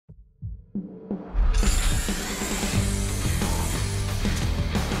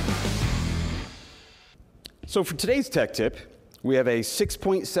So for today's tech tip, we have a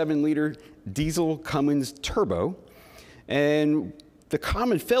 6.7 liter diesel Cummins turbo. And the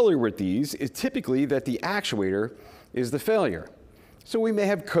common failure with these is typically that the actuator is the failure. So we may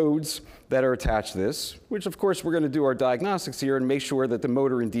have codes that are attached to this, which of course we're going to do our diagnostics here and make sure that the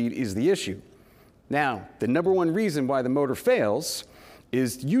motor indeed is the issue. Now, the number one reason why the motor fails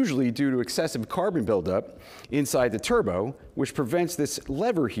is usually due to excessive carbon buildup inside the turbo, which prevents this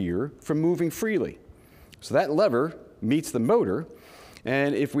lever here from moving freely. So that lever meets the motor,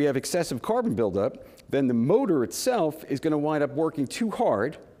 and if we have excessive carbon buildup, then the motor itself is going to wind up working too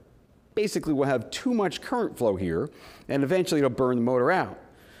hard. Basically, we'll have too much current flow here, and eventually it'll burn the motor out.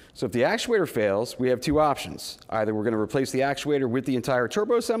 So if the actuator fails, we have two options. Either we're going to replace the actuator with the entire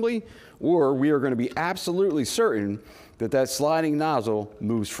turbo assembly, or we are going to be absolutely certain that that sliding nozzle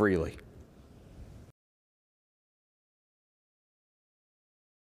moves freely.